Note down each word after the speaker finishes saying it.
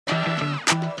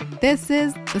This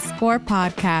is the Score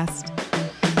Podcast.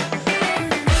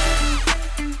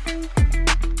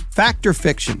 Fact or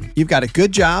fiction? You've got a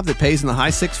good job that pays in the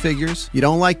high six figures. You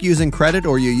don't like using credit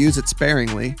or you use it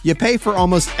sparingly. You pay for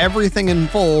almost everything in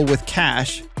full with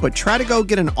cash, but try to go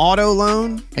get an auto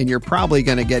loan and you're probably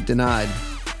going to get denied.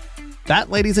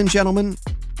 That, ladies and gentlemen,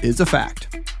 is a fact.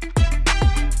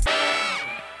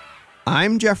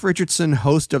 I'm Jeff Richardson,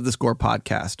 host of the Score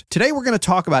Podcast. Today we're going to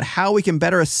talk about how we can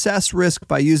better assess risk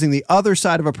by using the other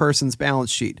side of a person's balance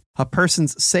sheet, a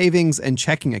person's savings and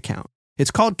checking account.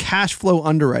 It's called cash flow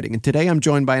underwriting, and today I'm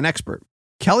joined by an expert.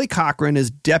 Kelly Cochran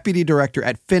is Deputy Director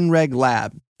at FinReg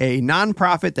Lab, a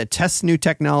nonprofit that tests new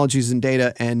technologies and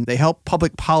data, and they help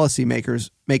public policymakers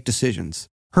make decisions.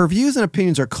 Her views and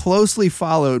opinions are closely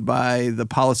followed by the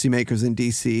policymakers in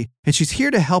DC, and she's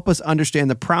here to help us understand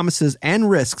the promises and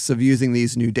risks of using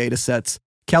these new data sets.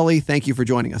 Kelly, thank you for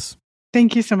joining us.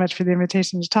 Thank you so much for the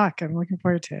invitation to talk. I'm looking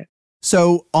forward to it.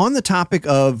 So on the topic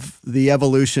of the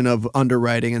evolution of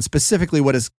underwriting, and specifically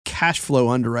what is cash flow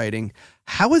underwriting,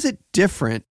 how is it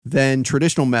different than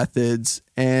traditional methods,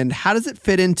 and how does it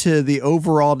fit into the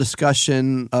overall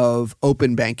discussion of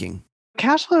open banking?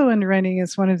 Cash flow underwriting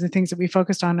is one of the things that we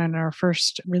focused on in our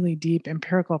first really deep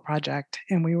empirical project.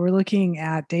 And we were looking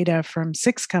at data from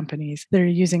 6 companies that are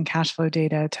using cash flow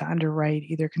data to underwrite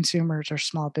either consumers or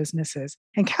small businesses.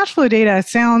 And cash flow data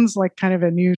sounds like kind of a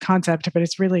new concept, but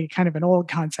it's really kind of an old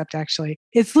concept, actually.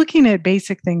 It's looking at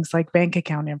basic things like bank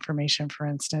account information, for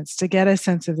instance, to get a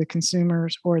sense of the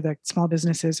consumers or the small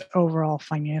business's overall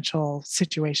financial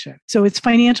situation. So it's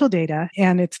financial data,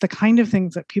 and it's the kind of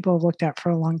things that people have looked at for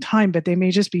a long time, but they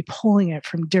may just be pulling it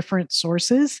from different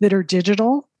sources that are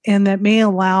digital and that may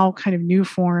allow kind of new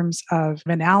forms of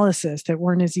analysis that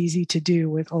weren't as easy to do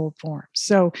with old forms.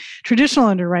 So traditional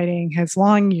underwriting has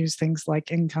long used things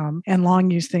like income and long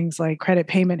used things like credit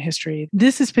payment history.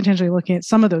 This is potentially looking at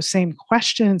some of those same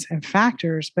questions and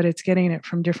factors, but it's getting it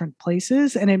from different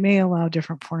places, and it may allow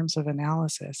different forms of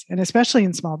analysis. And especially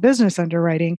in small business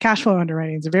underwriting, cash flow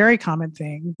underwriting is a very common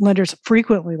thing. Lenders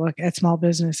frequently look at small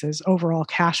businesses' overall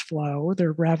cash flow,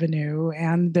 their revenue,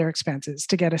 and their expenses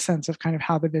to get a sense of kind of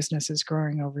how the business is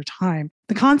growing over time.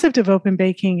 The concept of open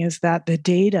banking is that the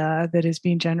data that is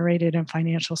being generated in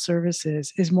financial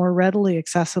services is more readily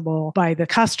accessible by the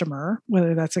customer,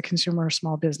 whether that's a consumer or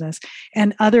small business,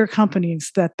 and other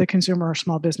companies that the consumer or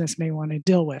small business may want to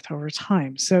deal with over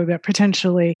time. So that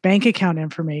potentially bank account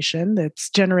information that's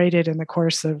generated in the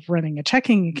course of running a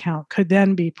checking account could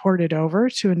then be ported over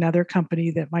to another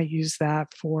company that might use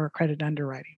that for credit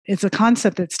underwriting. It's a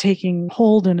concept that's taking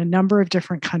hold in a number of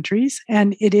different countries,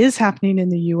 and it is happening in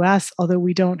the US, although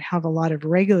we don't have a lot of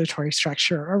regulatory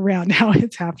structure around how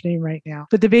it's happening right now.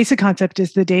 But the basic concept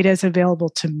is the data is available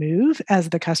to move as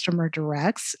the customer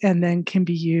directs and then can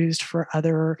be used for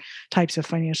other types of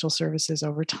financial services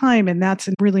over time. And that's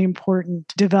a really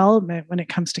important development when it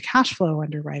comes to cash flow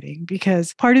underwriting,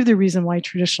 because part of the reason why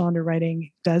traditional underwriting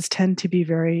does tend to be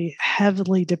very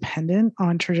heavily dependent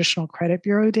on traditional credit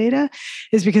bureau data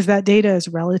is because that data is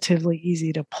relatively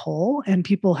easy to pull and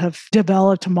people have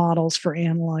developed models for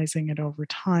analyzing it over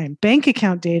time. Bank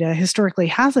account data historically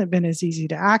hasn't been as easy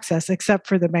to access except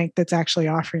for the bank that's actually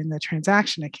offering the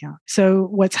transaction account. So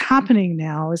what's happening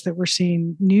now is that we're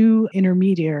seeing new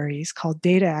intermediaries called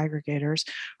data aggregators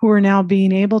who are now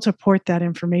being able to port that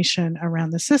information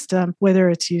around the system, whether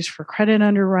it's used for credit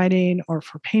underwriting or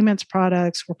for payments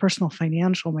products or personal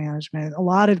financial management. A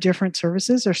lot of different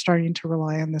services are starting to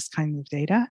rely on this kind of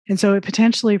data. And so it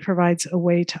potentially provides a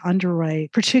way to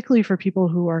underwrite, particularly for people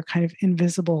who are kind of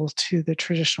invisible to the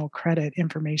traditional credit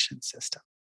information system.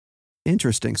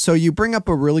 Interesting. So you bring up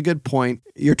a really good point.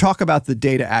 You're talking about the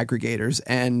data aggregators,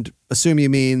 and assume you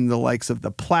mean the likes of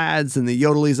the Plaids and the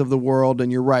Yodleys of the world.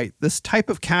 And you're right. This type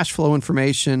of cash flow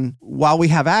information, while we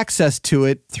have access to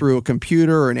it through a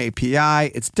computer or an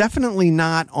API, it's definitely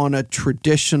not on a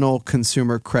traditional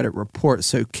consumer credit report.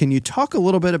 So can you talk a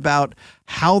little bit about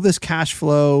how this cash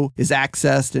flow is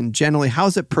accessed and generally how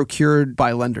is it procured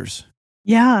by lenders?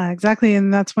 Yeah, exactly.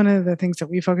 And that's one of the things that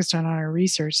we focused on our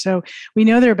research. So we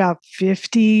know there are about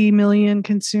 50 million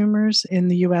consumers in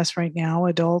the US right now,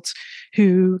 adults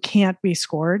who can't be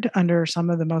scored under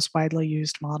some of the most widely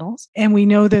used models. And we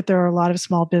know that there are a lot of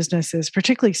small businesses,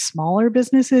 particularly smaller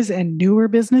businesses and newer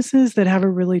businesses that have a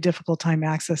really difficult time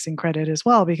accessing credit as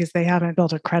well because they haven't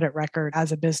built a credit record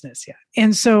as a business yet.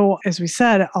 And so, as we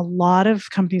said, a lot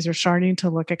of companies are starting to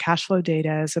look at cash flow data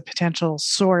as a potential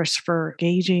source for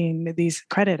gauging these these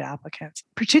credit applicants.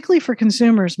 Particularly for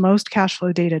consumers, most cash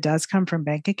flow data does come from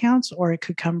bank accounts, or it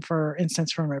could come, for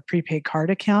instance, from a prepaid card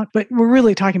account. But we're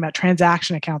really talking about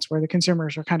transaction accounts where the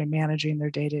consumers are kind of managing their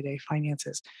day-to-day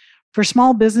finances. For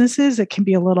small businesses, it can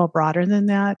be a little broader than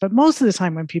that. But most of the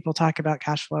time when people talk about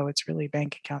cash flow, it's really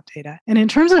bank account data. And in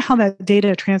terms of how that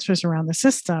data transfers around the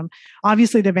system,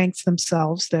 obviously the banks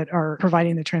themselves that are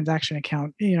providing the transaction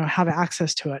account, have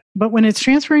access to it. But when it's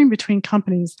transferring between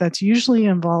companies, that's usually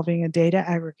involving a data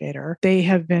aggregator. They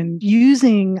have been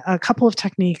using a couple of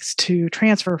techniques to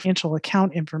transfer financial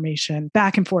account information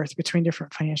back and forth between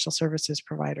different financial services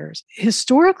providers.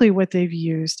 Historically, what they've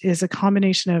used is a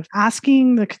combination of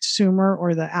asking the consumer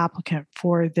or the applicant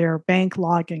for their bank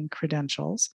login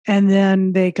credentials. And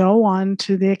then they go on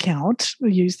to the account,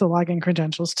 use the login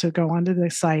credentials to go onto the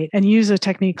site and use a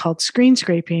technique called screen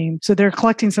scraping. So they're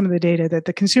collecting some of the data that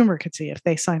the consumer could see if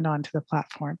they signed on to the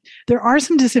platform. There are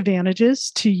some disadvantages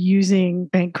to using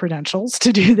bank credentials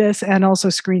to do this, and also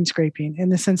screen scraping, in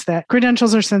the sense that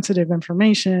credentials are sensitive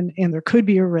information and there could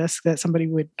be a risk that somebody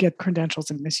would get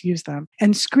credentials and misuse them.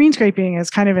 And screen scraping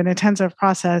is kind of an intensive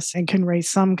process and can raise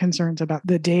some concerns about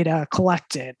the data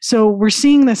collected. So we're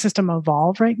seeing the system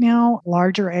evolve right now.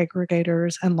 Larger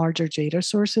aggregators and larger data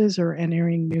sources are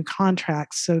entering new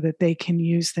contracts so that they can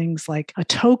use things like a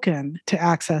token to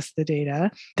access the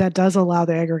data. That does allow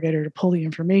the aggregator to pull the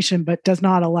information, but does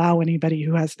not allow anybody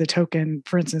who has the token,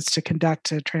 for instance, to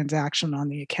conduct a transaction on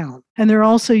the account. And they're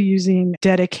also using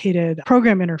dedicated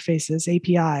program interfaces,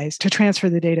 APIs, to transfer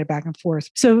the data back and forth.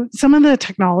 So some of the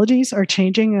technologies are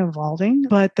changing and evolving,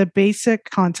 but the basic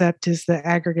concept is the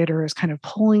aggregator is kind of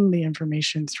pulling the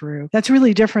information through. That's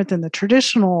really different than the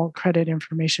traditional credit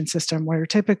information system, where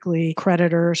typically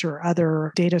creditors or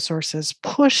other data sources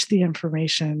push the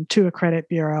information to a credit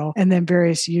bureau, and then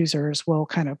various users will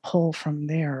kind of pull from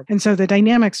there. And so the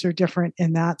dynamics are different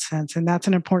in that sense. And that's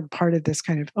an important part of this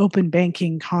kind of open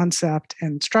banking concept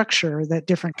and structure that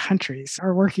different countries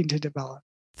are working to develop.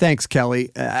 Thanks,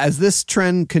 Kelly. As this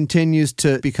trend continues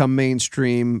to become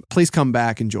mainstream, please come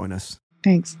back and join us.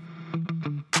 Thanks.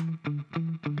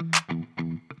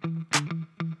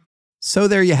 So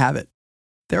there you have it.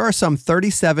 There are some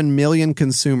 37 million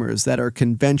consumers that are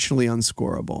conventionally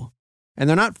unscorable, and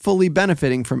they're not fully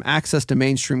benefiting from access to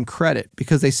mainstream credit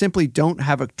because they simply don't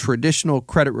have a traditional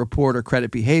credit report or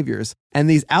credit behaviors, and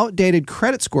these outdated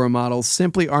credit score models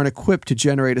simply aren't equipped to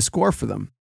generate a score for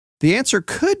them. The answer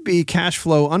could be cash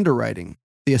flow underwriting,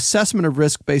 the assessment of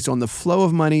risk based on the flow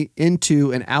of money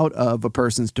into and out of a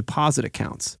person's deposit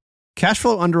accounts. Cash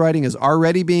flow underwriting is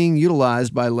already being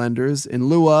utilized by lenders in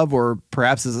lieu of, or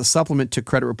perhaps as a supplement to,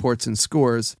 credit reports and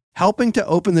scores, helping to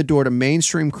open the door to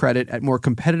mainstream credit at more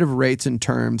competitive rates and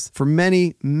terms for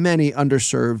many, many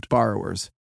underserved borrowers.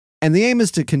 And the aim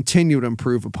is to continue to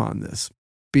improve upon this.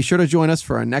 Be sure to join us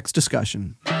for our next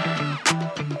discussion.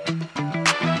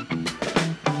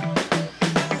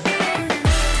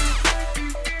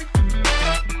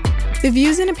 The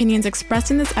views and opinions expressed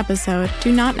in this episode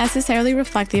do not necessarily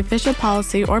reflect the official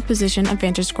policy or position of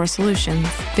VantageScore Solutions.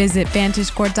 Visit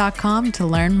VantageScore.com to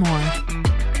learn more.